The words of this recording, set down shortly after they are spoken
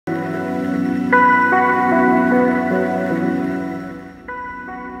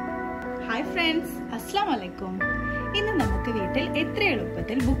അസ്സലാമലൈക്കും. ഇന്ന് നമുക്ക് വീട്ടിൽ എത്ര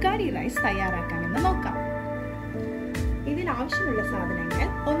എളുപ്പത്തിൽ ബുക്കാരി റൈസ് തയ്യാറാക്കാമെന്ന് നോക്കാം. ഇതിൽ ആവശ്യമുള്ള സാധനങ്ങൾ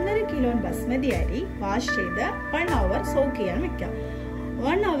 1.5 കിലോ ബസ്മതി അരി വാഷ് ചെയ്ത് 1 അവർ സോക്ക് ചെയ്യാൻ വെക്കാം.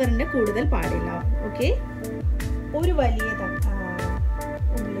 1 അവറിന്റെ കൂടുതൽ പാടില്ല. ഓക്കെ, ഒരു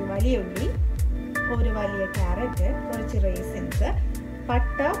വലിയ ഉള്ളി, ഒരു വലിയ ക്യാരറ്റ്, കുറച്ച് റേസിൻസ്,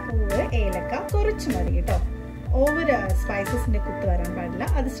 പട്ട, പൂവ്, ഏലക്ക കുറച്ച് മതി കേട്ടോ. ഓവർ സ്പൈസസിന്റെ കുത്ത് വരാൻ പാടില്ല,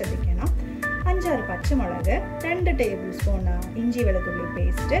 അത് ശ്രദ്ധിക്കണം. 5-6 പച്ചമുളക്, 2 ടേബിൾ സ്പൂൺ ഇഞ്ചി വെളുത്തുള്ളി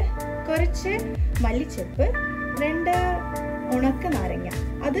പേസ്റ്റ്, കുറച്ച് മല്ലിച്ചപ്പ്, 2 ഉണക്ക നാരങ്ങ.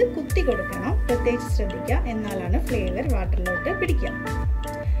 അത് കുത്തി കൊടുക്കണം, പ്രത്യേകിച്ച് ശ്രദ്ധിക്കുക, എന്നാലാണ് ഫ്ലേവർ വാട്ടറിലോട്ട് പിടിക്കുക.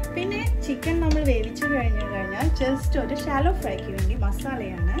 പിന്നെ ചിക്കൻ നമ്മൾ വേവിച്ചു കഴിഞ്ഞാൽ ജസ്റ്റ് ഒരു ഷാലോ ഫ്രൈക്ക് വേണ്ടി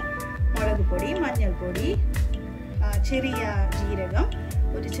മസാലയാണ് മുളക് പൊടി, മഞ്ഞൾപ്പൊടി, ചെറിയ ജീരകം,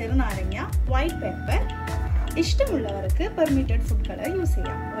 ഒരു ചെറുനാരങ്ങ, വൈറ്റ് പെപ്പർ. ഇഷ്ടമുള്ളവർക്ക് പെർമിറ്റഡ് ഫുഡ് കളർ യൂസ്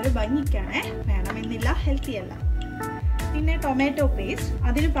ചെയ്യാം. ഒരു ഭംഗിക്കാണ്, വേണമെന്നില്ല, ഹെൽത്തി അല്ല. പിന്നെ ടൊമാറ്റോ പേസ്റ്റ്,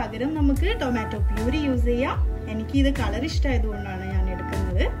 അതിന് പകരം നമുക്ക് ടൊമാറ്റോ പ്യൂരി യൂസ് ചെയ്യാം. എനിക്ക് ഇത് കളർ ഇഷ്ടമായതുകൊണ്ടാണ് ഞാൻ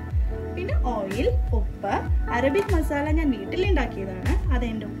എടുക്കുന്നത്. പിന്നെ ഓയിൽ, ഉപ്പ്, അറബിക് മസാല ഞാൻ വീട്ടിലുണ്ടാക്കിയതാണ്. അത്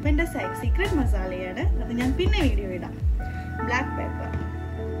എൻ്റെ ഉപ്പിൻ്റെ സീക്രട്ട് മസാലയാണ്, അത് ഞാൻ പിന്നെ വീഡിയോ ഇടാം. Black pepper,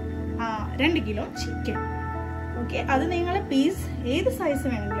 2 kilo chicken. Okay, അത് നിങ്ങൾ പീസ് ഏത് സൈസ്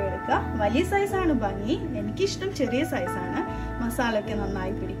വേണമെങ്കിലും എടുക്കാം. വലിയ സൈസാണ് ഭംഗി, എനിക്കിഷ്ടം ചെറിയ സൈസാണ്. മസാലയൊക്കെ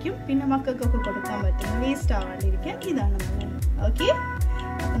നന്നായി പിടിക്കും, പിന്നെ മക്കൾക്കൊക്കെ കൊടുക്കാൻ പറ്റും, വേസ്റ്റ് ആവാണ്ടിരിക്കാൻ ഇതാണ് നല്ലത്. ഓക്കെ,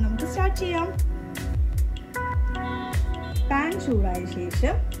 അപ്പൊ നമുക്ക് സ്റ്റാർട്ട് ചെയ്യാം. പാൻ ചൂടായ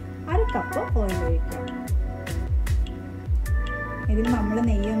ശേഷം 1/2 കപ്പ് ഓയിൽ ഒഴിക്കാം. ഇതിൽ നമ്മൾ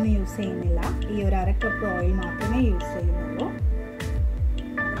നെയ്യൊന്നും യൂസ് ചെയ്യുന്നില്ല, ഈ ഒരു 1/2 കപ്പ് ഓയിൽ മാത്രമേ യൂസ് ചെയ്യുന്നുള്ളൂ.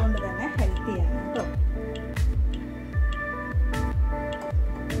 അതുകൊണ്ട് തന്നെ ഹെൽത്തിയാണ് കേട്ടോ.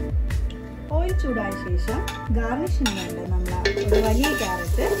 ഓയിൽ ചൂടായ ശേഷം ഗാർണിഷിന് വേണ്ട നമ്മൾ ഒരു വലിയ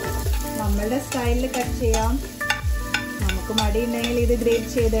ക്യാരറ്റ് നമ്മളുടെ സ്റ്റൈലിൽ കട്ട് ചെയ്യാം. നമുക്ക് മടിയുണ്ടെങ്കിൽ ഇത്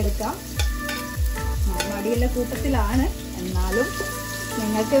ഗ്രേറ്റ് ചെയ്തെടുക്കാം. മടിയുള്ള കൂട്ടത്തിലാണ്, എന്നാലും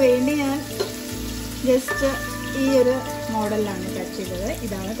നിങ്ങൾക്ക് വേണ്ടി ഞാൻ ജസ്റ്റ് ഈ ഒരു മോഡലിലാണ് കട്ട് ചെയ്തത്.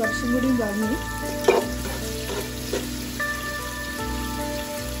 ഇതാണ് കുറച്ചും കൂടി ഭംഗി.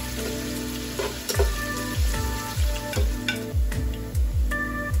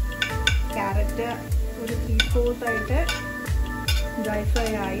 ക്യാരറ്റ് ഒരു 3/4 ആയിട്ട് ഡ്രൈ ഫ്രൈ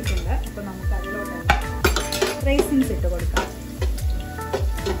ആയിട്ടുണ്ട്. അപ്പോൾ നമുക്ക് അതിലോട്ട് റൈസിൻസ് ഇട്ട് കൊടുക്കാം.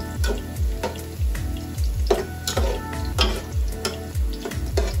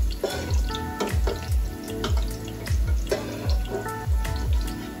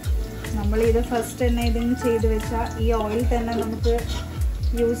 നമ്മളിത് ഫസ്റ്റ് തന്നെ ഇതിന് ചെയ്ത് വെച്ചാൽ ഈ ഓയിൽ തന്നെ നമുക്ക്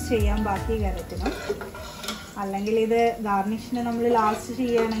യൂസ് ചെയ്യാം ബാക്കി ക്യാരറ്റിനും. അല്ലെങ്കിൽ ഇത് ഗാർണിഷിന് നമ്മൾ ലാസ്റ്റ്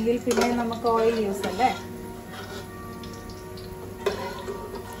ചെയ്യുകയാണെങ്കിൽ പിന്നെ നമുക്ക് ഓയിൽ യൂസ് അല്ലേ,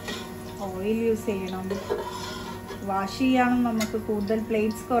 ഓയിൽ യൂസ് ചെയ്യണം. വാഷ് ചെയ്യണം, നമുക്ക് കൂടുതൽ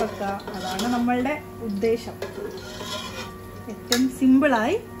പ്ലേറ്റ്സ് കുറക്കുക, അതാണ് നമ്മളുടെ ഉദ്ദേശം. ഏറ്റവും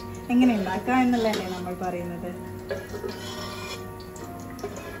സിമ്പിളായി എങ്ങനെ ഉണ്ടാക്കാം എന്നുള്ളതല്ലേ നമ്മൾ പറയുന്നത്.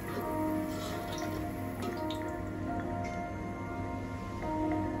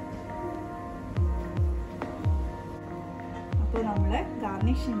 അപ്പോൾ നമ്മൾ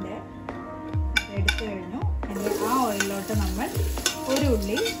ഗാർണിഷിൻ്റെ എടുത്തു കഴിഞ്ഞു. എന്നിട്ട് ആ ഓയിലിലോട്ട് നമ്മൾ ഒരു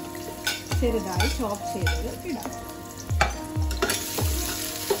ഉള്ളി ചെറുതായി ചോപ്പ് ചെയ്തത് ഇടാം.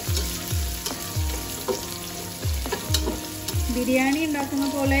 ബിരിയാണി ഉണ്ടാക്കുന്ന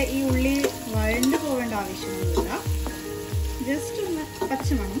പോലെ ഈ ഉള്ളി വഴണ്ടു പോകേണ്ട ആവശ്യമൊന്നുമില്ല, ജസ്റ്റ് ഒന്ന്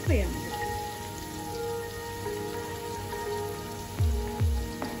പച്ചമണം ചെയ്യാൻ മതി.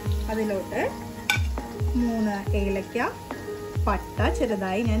 അതിലോട്ട് 3 ഏലക്ക, പട്ട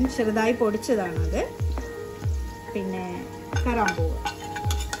ഞാൻ ചെറുതായി പൊടിച്ചതാണത്, പിന്നെ കറാമ്പൂവ്,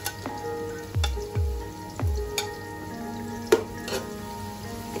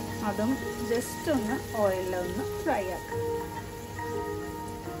 അതും ജസ്റ്റ് ഒന്ന് ഓയിലൊന്ന് ഫ്രൈ ആക്കാം.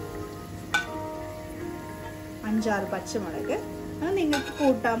 5-6 പച്ചമുളക്, അത് നിങ്ങൾക്ക്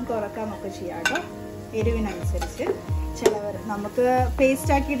കൂട്ടാം കുറക്കാം ഒക്കെ ചെയ്യാം കേട്ടോ, എരിവിനനുസരിച്ച്. ചിലവർ നമുക്ക്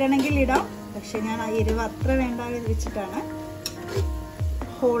പേസ്റ്റ് ആക്കിയിടണമെങ്കിൽ ഇടാം, പക്ഷെ ഞാൻ ആ എരിവ് അത്ര വേണ്ട വെച്ചിട്ടാണ്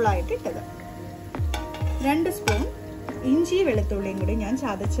ഹോളായിട്ട് ഇട്ടത്. 2 സ്പൂൺ ഇഞ്ചി വെളുത്തുള്ളിയും കൂടി ഞാൻ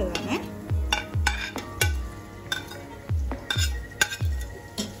ചതച്ചതാണ്.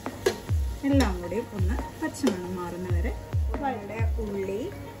 എല്ലാം കൂടി ഒന്ന് പച്ചമണം മാറുന്ന വരെ വളരെ ഉള്ളി,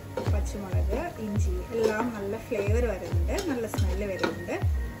 പച്ചമുളക്, ഇഞ്ചി എല്ലാം നല്ല ഫ്ലേവർ വരുന്നുണ്ട്, നല്ല സ്മെല്ല് വരുന്നുണ്ട്.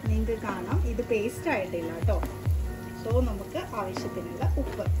 നിങ്ങൾക്ക് കാണാം ഇത് പേസ്റ്റ് ആയിട്ടില്ല കേട്ടോ. സോ നമുക്ക് ആവശ്യത്തിനുള്ള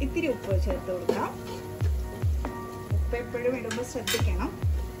ഉപ്പ്, ഇത്തിരി ഉപ്പ് ചേർത്ത് കൊടുക്കാം. ഉപ്പ് എപ്പോഴും ഇടുമ്പോൾ ശ്രദ്ധിക്കണം.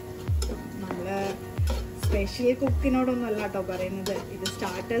 നമ്മൾ സ്പെഷ്യൽ കുക്കിനോടൊന്നും അല്ല കേട്ടോ പറയുന്നത്, ഇത്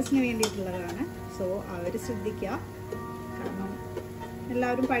സ്റ്റാർട്ടേഴ്സിന് വേണ്ടിയിട്ടുള്ളതാണ്. സോ സോ അവർ ശ്രദ്ധിക്കുക, കാരണം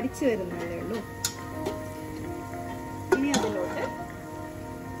എല്ലാവരും പഠിച്ചു വരുന്നതേ ഉള്ളൂ. ഇനി അതിലോട്ട്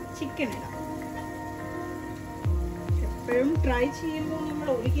ചിക്കൻ ഇടാം. എപ്പോഴും ട്രൈ ചെയ്യുമ്പോൾ നമ്മൾ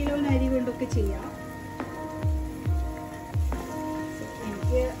 1 കിലോന് അരി കൊണ്ടൊക്കെ ചെയ്യാം.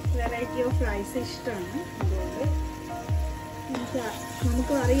 എനിക്ക് വെറൈറ്റി ഓഫ് റൈസ് ഇഷ്ടമാണ്, അതുകൊണ്ട്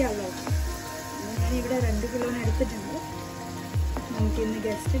നമുക്ക് അറിയാമല്ലോ. ഞാനിവിടെ 2 കിലോന് എടുത്തിട്ടുണ്ട്. നമുക്കിന്ന്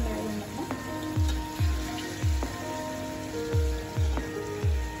ഗസ്റ്റ് ഉണ്ടായതുകൊണ്ടാണ്.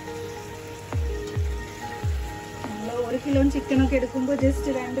 നമ്മൾ 1 കിലോ ചിക്കനൊക്കെ എടുക്കുമ്പോൾ ജസ്റ്റ്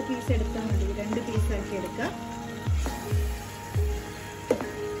 2 പീസ് എടുത്താൽ മതി. 2 പീസാക്കി എടുക്കുക.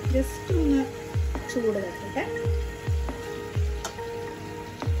 ജസ്റ്റ് ഒന്ന് ചൂട് തട്ടട്ടെ.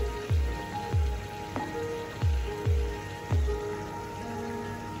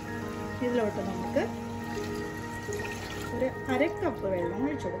 ഇതിലോട്ട് നമുക്ക് ഒരു 1/2 കപ്പ് വെള്ളം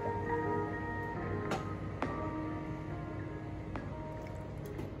ഒഴിച്ചു കൊടുക്കാം.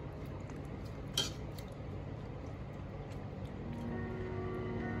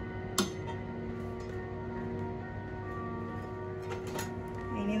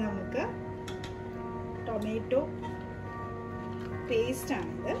 ഇനി നമുക്ക് ടൊമാറ്റോ പേസ്റ്റ്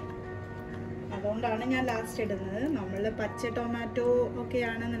ആണിത്, അതുകൊണ്ടാണ് ഞാൻ ലാസ്റ്റ് ഇടുന്നത്. നമ്മൾ പച്ച ടൊമാറ്റോ ഒക്കെ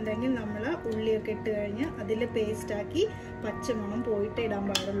ആണെന്നുണ്ടെങ്കിൽ നമ്മൾ ഉള്ളിയൊക്കെ ഇട്ട് കഴിഞ്ഞ് അതിൽ പേസ്റ്റാക്കി പച്ചമണം പോയിട്ട് ഇടാൻ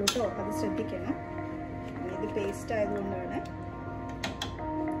പാടുള്ളൂ കേട്ടോ, അത് ശ്രദ്ധിക്കണം. ഇത് പേസ്റ്റ് ആയതുകൊണ്ടാണ്.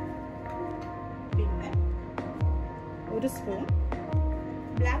 പിന്നെ 1 സ്പൂൺ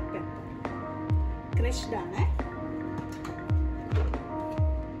ബ്ലാക്ക് പെപ്പർ ക്രഷ്ഡ് ആണ്.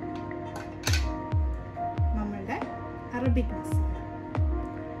 നമ്മളുടെ അറബിക് മസാല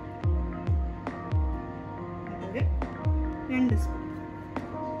 2 സ്പൂൺ.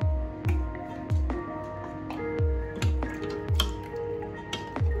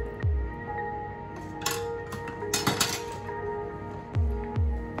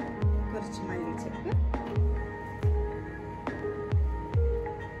 കുറച്ച് മല്ലിച്ചപ്പ്,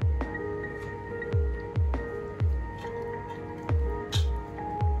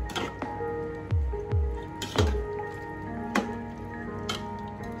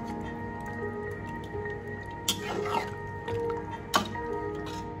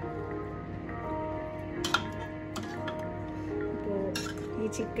 ഈ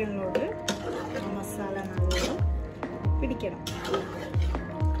ചിക്കനിലോട്ട് മസാല നല്ലോണം പിടിക്കണം.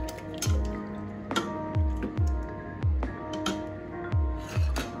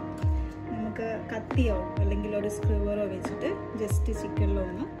 നമുക്ക് കത്തിയോ അല്ലെങ്കിൽ ഒരു സ്ക്രൂവറോ വെച്ചിട്ട് ജസ്റ്റ്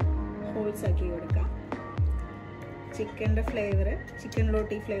ചിക്കനിലൊന്ന് ഹോൾസ് ആക്കി കൊടുക്കാം. ചിക്കൻ്റെ ഫ്ലേവർ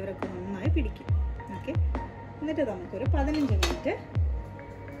ചിക്കനിലോട്ട് ഈ ഫ്ലേവറൊക്കെ നന്നായി പിടിക്കും. ഓക്കെ, എന്നിട്ട് നമുക്കൊരു 15 മിനിറ്റ്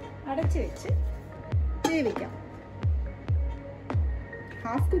അടച്ചു വെച്ച് വേവിക്കാം.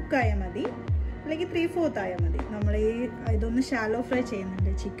 ഹാഫ് കുക്കായാൽ മതി, അല്ലെങ്കിൽ 3/4 ആയാൽ മതി. നമ്മൾ ഇതൊന്ന് ഷാലോ ഫ്രൈ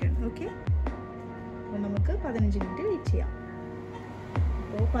ചെയ്യുന്നുണ്ട് ചിക്കൻ. ഓക്കെ, അപ്പോൾ നമുക്ക് 15 മിനിറ്റ് വെയിറ്റ് ചെയ്യാം.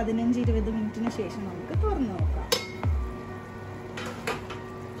 അപ്പോൾ 15-20 മിനിറ്റിന് ശേഷം നമുക്ക് തുറന്ന് നോക്കാം.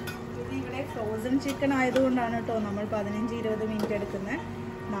 ഇത് ഇവിടെ ഫ്രോസൺ ചിക്കൻ ആയതുകൊണ്ടാണ് കേട്ടോ നമ്മൾ 15-20 മിനിറ്റ് എടുക്കുന്നത്.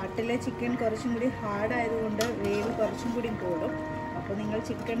 നാട്ടിലെ ചിക്കൻ കുറച്ചും കൂടി ഹാർഡ് ആയതുകൊണ്ട് വേവ് കുറച്ചും കൂടി കൂടും. അപ്പോൾ നിങ്ങൾ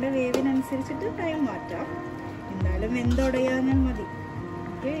ചിക്കൻ്റെ വേവിനനുസരിച്ചിട്ട് ടൈം മാറ്റാം. എന്തായാലും വെന്തുടയാൽ മതി.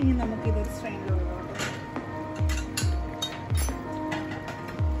 ഓക്കെ, ഇനി നമുക്കിതൊരു സ്ട്രെയിനിലോട്ട്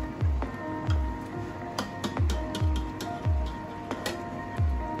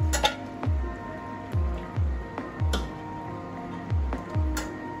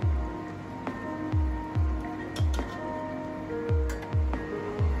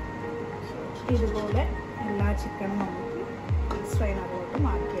ഇതുപോലെ എല്ലാ ചിക്കനും നമുക്ക് ഈ സ്ട്രെയിനറിലോട്ട്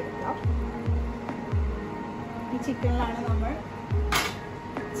മാറ്റിയെടുക്കാം. ഈ ചിക്കനിലാണ് നമ്മൾ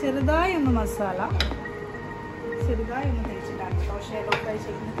ചെറുതായി ഒന്ന് മസാല ചെറുതായി ഒന്ന് തേച്ചിട്ടാണ് കേട്ടോ ഷാലോ ഫ്രൈ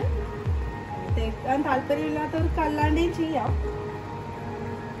ചെയ്യുന്നത്. തേക്കാൻ താല്പര്യമില്ലാത്തവർക്ക് അല്ലാണ്ടെയും ചെയ്യാം.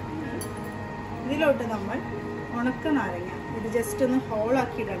 ഇതിലോട്ട് നമ്മൾ ഉണക്ക നാരങ്ങ ഇത് ജസ്റ്റ് ഒന്ന്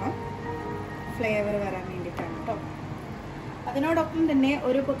ഹോളാക്കി ഇടണം, ഫ്ലേവർ വരാൻ വേണ്ടിയിട്ടാണ് കേട്ടോ. അതിനോടൊപ്പം തന്നെ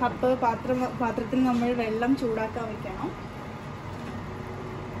ഒരു കപ്പ് പാത്രത്തിൽ നമ്മൾ വെള്ളം ചൂടാക്കാൻ വെക്കണം.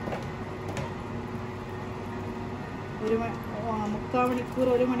 ഒരു 3/4 മണിക്കൂർ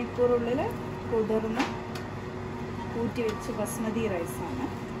 1 മണിക്കൂറുള്ളിൽ കുതിർന്ന് ഊറ്റി വെച്ച് ബസ്മതി റൈസാണ്.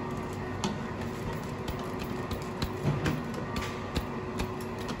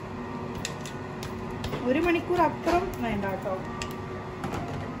 ഒരു മണിക്കൂർ അപ്പുറം വേണ്ട കേട്ടോ.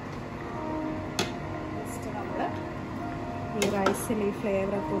 ജസ്റ്റ് നമ്മൾ ഈ റൈസിൽ ഈ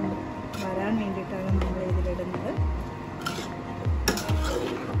ഫ്ലേവറൊക്കെ ഒന്ന് വരാൻ വേണ്ടിയിട്ടാണ് നമ്മൾ ഇതിലിടുന്നത്.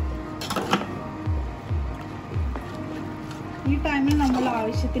 ഈ ടൈമിൽ നമ്മൾ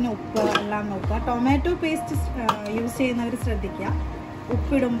ആവശ്യത്തിന് ഉപ്പ് എല്ലാം നോക്കുക. ടൊമാറ്റോ പേസ്റ്റ് യൂസ് ചെയ്യുന്നവർ ശ്രദ്ധിക്കുക,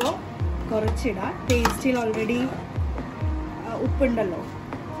 ഉപ്പിടുമ്പോൾ കുറച്ചിടുക. പേസ്റ്റിൽ ഓൾറെഡി ഉപ്പുണ്ടല്ലോ.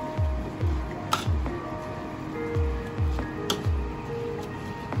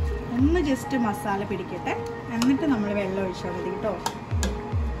 ഒന്ന് ജസ്റ്റ് മസാല പിടിക്കട്ടെ, എന്നിട്ട് നമ്മൾ വെള്ളം ഒഴിച്ചാൽ മതി കേട്ടോ.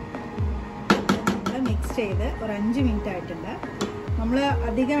 നമ്മൾ മിക്സ് ചെയ്ത് ഒരു 5 മിനിറ്റ് ആയിട്ടുണ്ട്. നമ്മൾ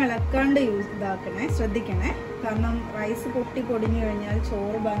അധികം ഇളക്കാണ്ട് ശ്രദ്ധിക്കണേ. കാരണം റൈസ് പൊട്ടി പൊടിഞ്ഞു കഴിഞ്ഞാൽ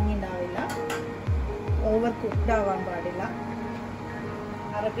ചോറ് ഭംഗി ഉണ്ടാവില്ല, ഓവർ കുക്ക്ഡ് ആവാൻ പാടില്ല.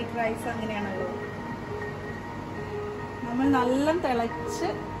 അറബിക് റൈസ് അങ്ങനെയാണല്ലോ. നമ്മൾ നല്ല തിളച്ച്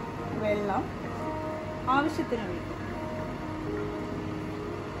വെള്ളം ആവശ്യത്തിന് ഒഴിക്കും.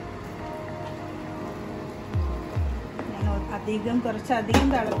 ഞാൻ കുറച്ചധികം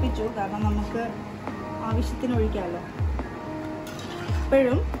തിളപ്പിച്ചു, കാരണം നമുക്ക് ആവശ്യത്തിന് ഒഴിക്കാമല്ലോ.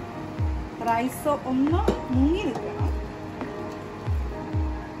 എപ്പോഴും റൈസ് ഒന്ന് മുങ്ങി നിൽക്കണം.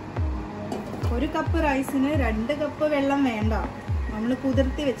 1 കപ്പ് റൈസിന് 2 കപ്പ് വെള്ളം വേണ്ട, നമ്മൾ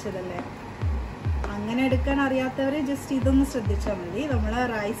കുതിർത്തി വെച്ചതല്ലേ. അങ്ങനെ എടുക്കാൻ അറിയാത്തവർ ജസ്റ്റ് ഇതൊന്ന് ശ്രദ്ധിച്ചാൽ മതി. നമ്മൾ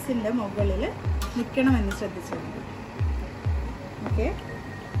റൈസിൻ്റെ മുകളിൽ നിൽക്കണമെന്ന് ശ്രദ്ധിച്ചാൽ മതി. ഓക്കെ,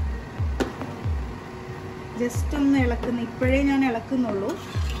 ജസ്റ്റ് ഒന്ന് ഇളക്കുന്ന, ഇപ്പോഴേ ഞാൻ ഇളക്കുന്നുള്ളൂ,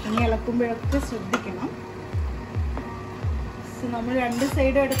 ഇനി ഇളക്കുമ്പോഴൊക്കെ ശ്രദ്ധിക്കണം. നമ്മൾ 2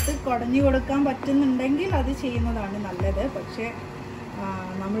 സൈഡും എടുത്ത് കുടഞ്ഞു കൊടുക്കാൻ പറ്റുന്നുണ്ടെങ്കിൽ അത് ചെയ്യുന്നതാണ് നല്ലത്. പക്ഷേ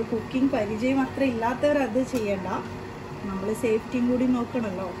നമ്മൾ കുക്കിംഗ് പരിചയം അത്ര ഇല്ലാത്തവർ അത് ചെയ്യണ്ട, നമ്മൾ സേഫ്റ്റിയും കൂടി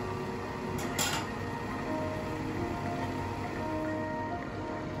നോക്കണമല്ലോ.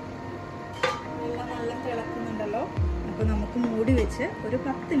 വെള്ളം നല്ല തിളക്കുന്നുണ്ടല്ലോ. അപ്പോൾ നമുക്ക് മൂടി വെച്ച് ഒരു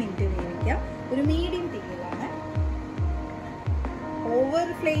 10 മിനിറ്റ് വേവിക്കാം. ഒരു മീഡിയം തീയിലാണ്. ഓവർ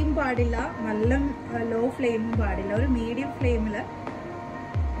ഫ്ലെയിം പാടില്ല, നല്ല ലോ ഫ്ലെയിമും പാടില്ല. ഒരു മീഡിയം ഫ്ലെയിമിൽ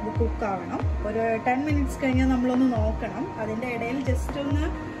ഇത് കുക്കാവണം. ഒരു 10 മിനിറ്റ്സ് കഴിഞ്ഞാൽ നമ്മളൊന്ന് നോക്കണം. അതിൻ്റെ ഇടയിൽ ജസ്റ്റ് ഒന്ന്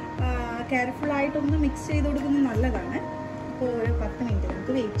കെയർഫുള്ളായിട്ടൊന്ന് മിക്സ് ചെയ്ത് കൊടുക്കുന്നത് നല്ലതാണ്. അപ്പോൾ ഒരു 10 മിനിറ്റ്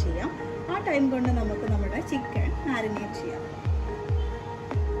നമുക്ക് വെയിറ്റ് ചെയ്യാം. ആ ടൈം കൊണ്ട് നമുക്ക് നമ്മുടെ ചിക്കൻ മാരിനേറ്റ് ചെയ്യാം.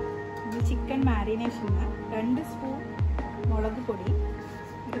 ഈ ചിക്കൻ മാരിനേഷന് 2 സ്പൂൺ മുളക് പൊടി,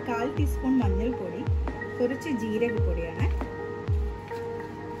 ഒരു 1/4 ടീസ്പൂൺ മഞ്ഞൾപ്പൊടി, കുറച്ച് ജീരകപ്പൊടിയാണ്.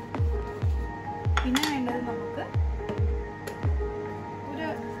 പിന്നെ വേണ്ടത് നമുക്ക് ഒരു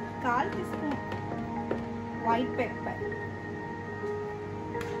 1/4 ടീസ്പൂൺ വൈറ്റ് പെപ്പർ,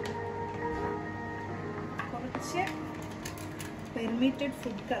 കുറച്ച് പെർമിറ്റഡ്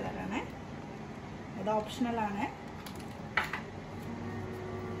ഫുഡ് കളറാണ്, അത് ഓപ്ഷണലാണ്.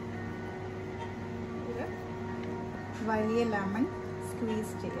 ഒരു വലിയ ലെമൺ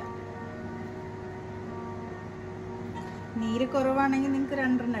സ്ക്വീസ് ചെയ്യാം. നീര് കുറവാണെങ്കിൽ നിങ്ങൾക്ക്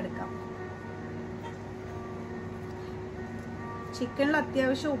 2 എടുക്കാം. ചിക്കനിൽ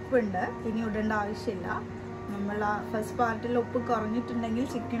അത്യാവശ്യം ഉപ്പുണ്ട്, ഇനി ഇടേണ്ട ആവശ്യമില്ല. നമ്മൾ ആ ഫസ്റ്റ് പാർട്ടിൽ ഉപ്പ് കുറഞ്ഞിട്ടുണ്ടെങ്കിൽ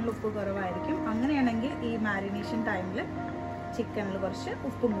ചിക്കനിൽ ഉപ്പ് കുറവായിരിക്കും. അങ്ങനെയാണെങ്കിൽ ഈ മാരിനേഷൻ ടൈമിൽ ചിക്കനിൽ കുറച്ച്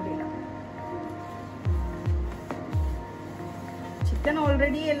ഉപ്പും കൂടി ഇടാം. ചിക്കൻ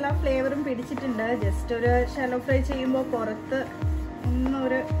ഓൾറെഡി എല്ലാ ഫ്ലേവറും പിടിച്ചിട്ടുണ്ട്. ജസ്റ്റ് ഒരു ഷാലോ ഫ്രൈ ചെയ്യുമ്പോൾ പുറത്ത്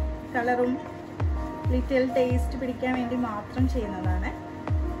ഒന്നൊരു കളറും ലിറ്റിൽ ടേസ്റ്റ് പിടിക്കാൻ വേണ്ടി മാത്രം ചെയ്യുന്നതാണ്.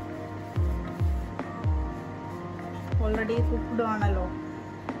 ഓൾറെഡി കുക്ക്ഡ് ആണല്ലോ.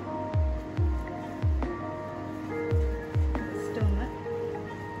 ജസ്റ്റ് ഒന്ന്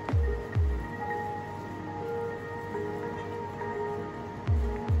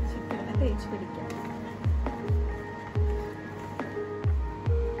ചിക്കനെ തേച്ച് പിടിക്കാം.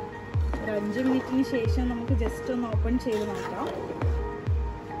 ഒരു 5 മിനിറ്റിന് ശേഷം നമുക്ക് ജസ്റ്റ് ഒന്ന് ഓപ്പൺ ചെയ്ത് നോക്കാം.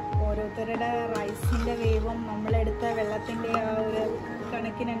 ഓരോരുത്തരുടെ റൈസിൻ്റെ വേവും നമ്മളെടുത്ത വെള്ളത്തിൻ്റെ ആ ഒരു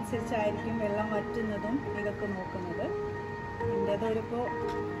കണക്കിനനുസരിച്ചായിരിക്കും വെള്ളം വറ്റുന്നതും ഇതൊക്കെ നോക്കുന്നത്. എൻ്റേത് ഒരു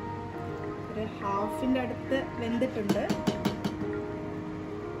 1/2 അടുത്ത് വെന്തിട്ടുണ്ട്.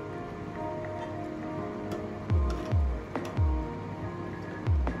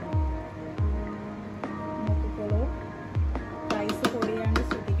 നോക്കിക്കോളൂ, റൈസ് പൊടിയാണ്ട്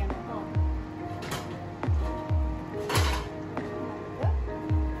ശ്രദ്ധിക്കണം കേട്ടോ.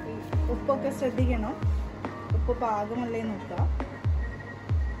 ഉപ്പൊക്കെ ശ്രദ്ധിക്കണം, ഉപ്പ് പാകമല്ലേ നോക്കാം.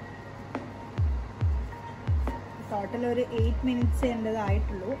 ടോട്ടൽ ഒരു 8 മിനിറ്റ്സ്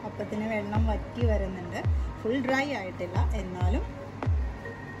എൻ്റെതായിട്ടുള്ളൂ. അപ്പത്തിന് വെള്ളം വറ്റി വരുന്നുണ്ട്, ഫുൾ ഡ്രൈ ആയിട്ടില്ല, എന്നാലും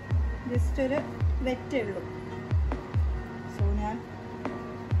ജസ്റ്റ് ഒരു വെറ്റുള്ളൂ. സോ ഞാൻ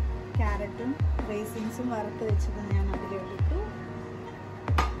ക്യാരറ്റും റൈസിൻസും വറുത്ത് വെച്ചത് ഞാൻ അതിലിട്ടു.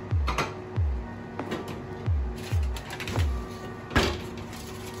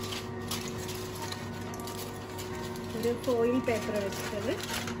 ഒരു ഫോയിൽ പേപ്പർ വെച്ചിട്ടത്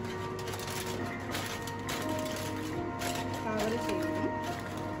കവർ ചെയ്യണം.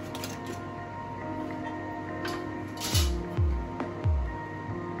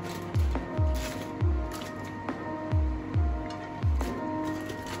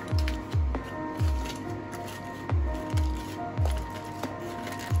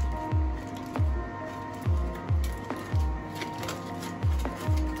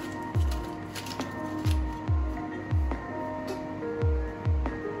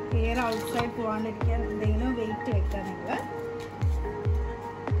 ഔട്ട്സൈഡ് പോകാണ്ടിരിക്കാൻ എന്തെങ്കിലും വെയിറ്റ് വെക്കുക നിങ്ങൾ.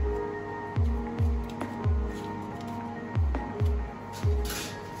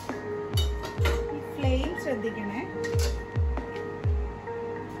 ഫ്ലെയിം ശ്രദ്ധിക്കണേ.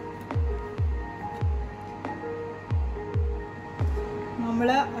 നമ്മൾ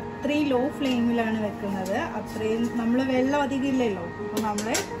അത്രയും ലോ ഫ്ലെയിമിലാണ് വെക്കുന്നത്. അത്രയും നമ്മൾ വെള്ളം അധികം ഇല്ലല്ലോ, അപ്പോൾ നമ്മൾ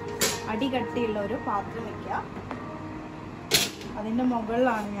അടി കട്ടിയുള്ള ഒരു പാത്രം വെക്കുക. അതിൻ്റെ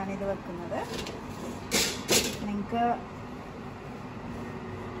മുകളിലാണ് ഞാനിത് വെക്കുന്നത്. നിങ്ങൾക്ക്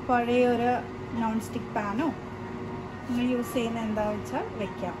പഴയ ഒരു നോൺ സ്റ്റിക്ക് പാനോ നിങ്ങൾ യൂസ് ചെയ്യുന്ന എന്താ വെച്ചാൽ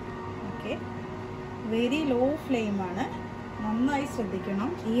വെക്കാം. Okay, very low ഫ്ലെയിമാണ്. നന്നായി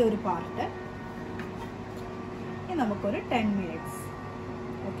ശ്രദ്ധിക്കണം ഈ ഒരു പാർട്ട്. ഇനി നമുക്കൊരു 10 മിനിറ്റ്സ്.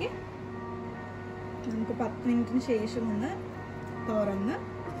 ഓക്കെ, നമുക്ക് 10 മിനിറ്റിന് ശേഷം ഒന്ന് തുറന്ന്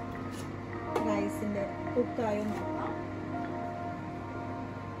റൈസിൻ്റെ കുക്കായോ നോക്കാം.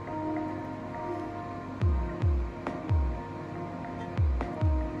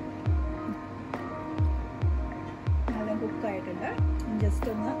 നല്ല കുക്കായിട്ടുണ്ട്. ജസ്റ്റ്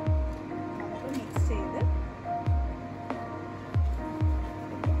ഒന്ന് നമുക്ക് മിക്സ് ചെയ്ത്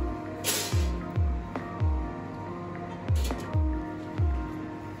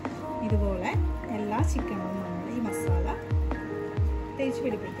ഇതുപോലെ എല്ലാ ചിക്കനും നമ്മൾ ഈ മസാല തേച്ച്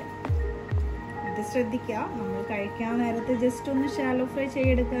പിടിപ്പിക്കാം. ഇത് ശ്രദ്ധിക്കുക, നമ്മൾ കഴിക്കാൻ നേരത്തെ ജസ്റ്റ് ഒന്ന് ഷാലോ ഫ്രൈ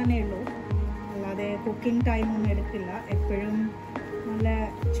ചെയ്തെടുക്കാനേ ഉള്ളൂ, അല്ലാതെ കുക്കിംഗ് ടൈമൊന്നും എടുക്കില്ല. എപ്പോഴും നല്ല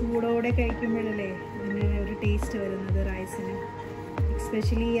ചൂടോടെ കഴിക്കുമ്പോഴല്ലേ ഇതിന് ഒരു ടേസ്റ്റ് വരുന്നത് റൈസിന്.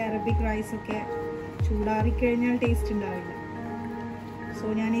 എസ്പെഷ്യലി ഈ അറബിക് റൈസൊക്കെ ചൂടാറിക്കഴിഞ്ഞാൽ ടേസ്റ്റ് ഉണ്ടാവില്ല. സോ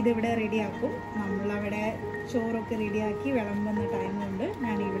ഞാനിതിവിടെ റെഡിയാക്കും. നമ്മളവിടെ ചോറൊക്കെ റെഡിയാക്കി വിളമ്പുന്ന ടൈം കൊണ്ട്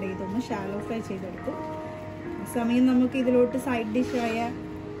ഞാനിവിടെ ഇതൊന്ന് ഷാലോ ഫ്രൈ ചെയ്തെടുക്കും. ആ സമയം നമുക്ക് ഇതിലോട്ട് സൈഡ് ഡിഷായ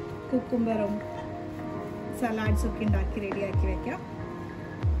കുക്കുംബറും സലാഡ്സൊക്കെ ഉണ്ടാക്കി റെഡിയാക്കി വെക്കാം.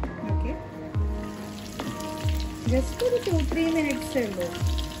 ഓക്കെ, ജസ്റ്റ് ഒരു 2-3 മിനിറ്റ്സേ ഉള്ളൂ.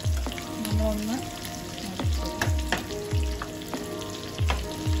 നമ്മളൊന്ന്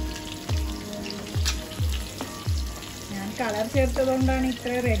ഞാൻ കളർ ചേർത്തതുകൊണ്ടാണ്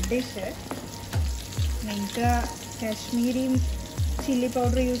ഇത്ര റെഡിഷ്. നിങ്ങൾക്ക് കാശ്മീരി ചില്ലി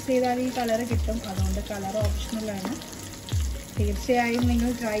പൗഡർ യൂസ് ചെയ്താൽ ഈ കളർ കിട്ടും. അതുകൊണ്ട് കളർ ഓപ്ഷണലാണ്. തീർച്ചയായും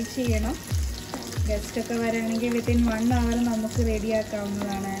നിങ്ങൾ ട്രൈ ചെയ്യണം. ഗസ്റ്റൊക്കെ വരികയാണെങ്കിൽ വിത്തിൻ 1 hour നമുക്ക്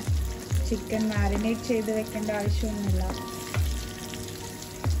റെഡിയാക്കാവുന്നതാണ്. ചിക്കൻ മാരിനേറ്റ് ചെയ്ത് വെക്കേണ്ട ആവശ്യമൊന്നുമില്ല,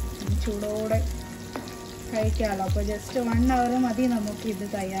 ചൂടോടെ കഴിക്കാമല്ലോ. അപ്പോൾ ജസ്റ്റ് 1 hour മതി നമുക്ക് ഇത്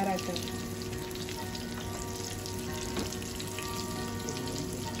തയ്യാറാക്കാൻ.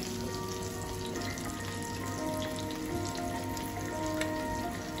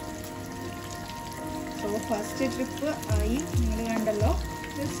 സോ ഫസ്റ്റ് ട്രിപ്പ് ആയി, നിങ്ങൾ കണ്ടല്ലോ.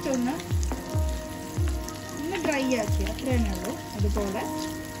 ജസ്റ്റ് ഒന്ന് ഡ്രൈ ആക്കി, അത്രേ ഉള്ളൂ. അതുപോലെ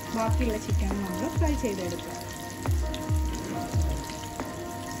ബാക്കിയുള്ള ചിക്കൻ നമ്മൾ ഫ്രൈ ചെയ്തെടുക്കാം.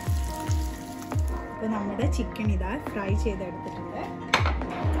 അപ്പോൾ നമ്മുടെ ചിക്കൻ ഇതാ ഫ്രൈ ചെയ്തെടുത്തിട്ടുണ്ട്.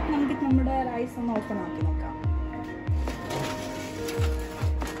 നമുക്ക് നമ്മുടെ റൈസ് ഒന്ന് ഓപ്പൺ ആക്കി നോക്കാം.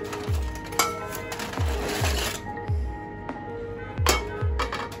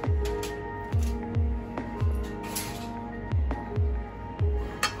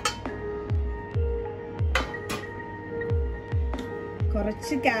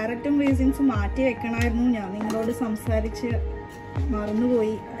 കുറച്ച് ക്യാരറ്റും റീസിൻസും മാറ്റി വെക്കണമായിരുന്നു. ഞാൻ നിങ്ങളോട് സംസാരിച്ച്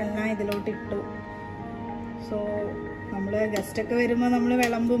മറന്നുപോയി, എല്ലാം ഇതിലോട്ട് ഇട്ടു. സോ നമ്മൾ ഗസ്റ്റൊക്കെ വരുമ്പോൾ നമ്മൾ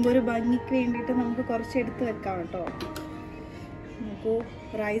വിളമ്പുമ്പോൾ ഒരു ഭംഗിക്ക് വേണ്ടിയിട്ട് നമുക്ക് കുറച്ച് എടുത്ത് വെക്കാം കേട്ടോ. നമുക്ക്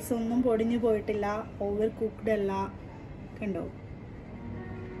റൈസ് ഒന്നും പൊടിഞ്ഞു പോയിട്ടില്ല, ഓവർ കുക്ക്ഡ് അല്ല. കണ്ടോ,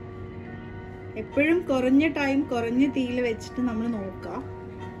 എപ്പോഴും കുറഞ്ഞ ടൈം കുറഞ്ഞ തീയിൽ വെച്ചിട്ട് നമ്മൾ നോക്കാം.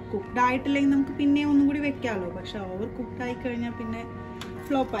 കുക്ക്ഡ് ആയിട്ടില്ലെങ്കിൽ നമുക്ക് പിന്നെ ഒന്നും കൂടി വെക്കാമല്ലോ. പക്ഷെ ഓവർ കുക്ക്ഡ് ആയി കഴിഞ്ഞാൽ പിന്നെ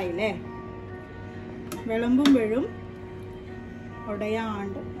ഫ്ലോപ്പ് ആയില്ലേ. വിളമ്പുമ്പോഴും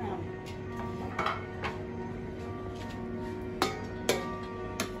ഉടയാണ്ട്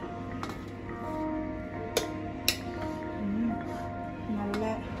നല്ല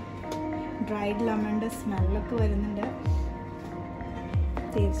ഡ്രൈഡ് ലെമണിൻ്റെ സ്മെല്ലൊക്കെ വരുന്നുണ്ട്.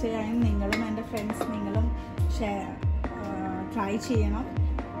 തീർച്ചയായും നിങ്ങളും എൻ്റെ ഫ്രണ്ട്സ് നിങ്ങളും ട്രൈ ചെയ്യണം,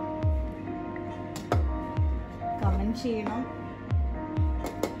 കമൻറ്റ് ചെയ്യണം.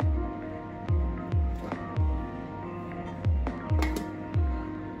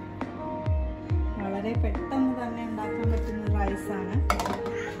 വളരെ പെട്ടെന്ന് തന്നെ ഉണ്ടാക്കാൻ പറ്റുന്ന റൈസാണ്.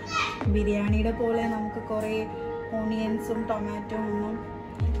 ബിരിയാണിയുടെ പോലെ നമുക്ക് കുറേ ഓണിയൻസും ടൊമാറ്റോ ഒന്നും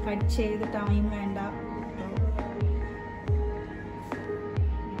കട്ട് ചെയ്ത് ടൈം വേണ്ട.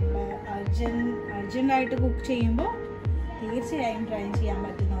 അർജൻറ്റായിട്ട് കുക്ക് ചെയ്യുമ്പോൾ തീർച്ചയായും ട്രൈ ചെയ്യാൻ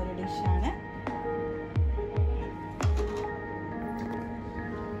പറ്റുന്ന ഒരു ഡിഷാണ്.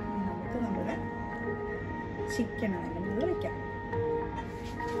 ചിക്കൻ അതിൻ്റെ മുകളിൽ വെക്കാം.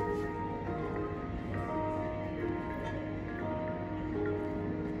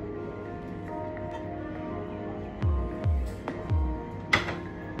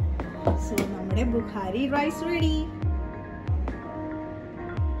 So നമ്മുടെ Bukhari rice ready.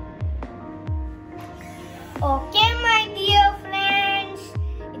 Okay, my dear friends,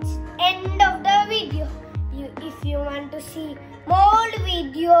 it's end of the video. If you want to see more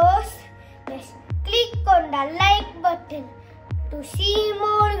videos, just click on the like button to see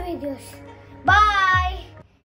more videos. Bye.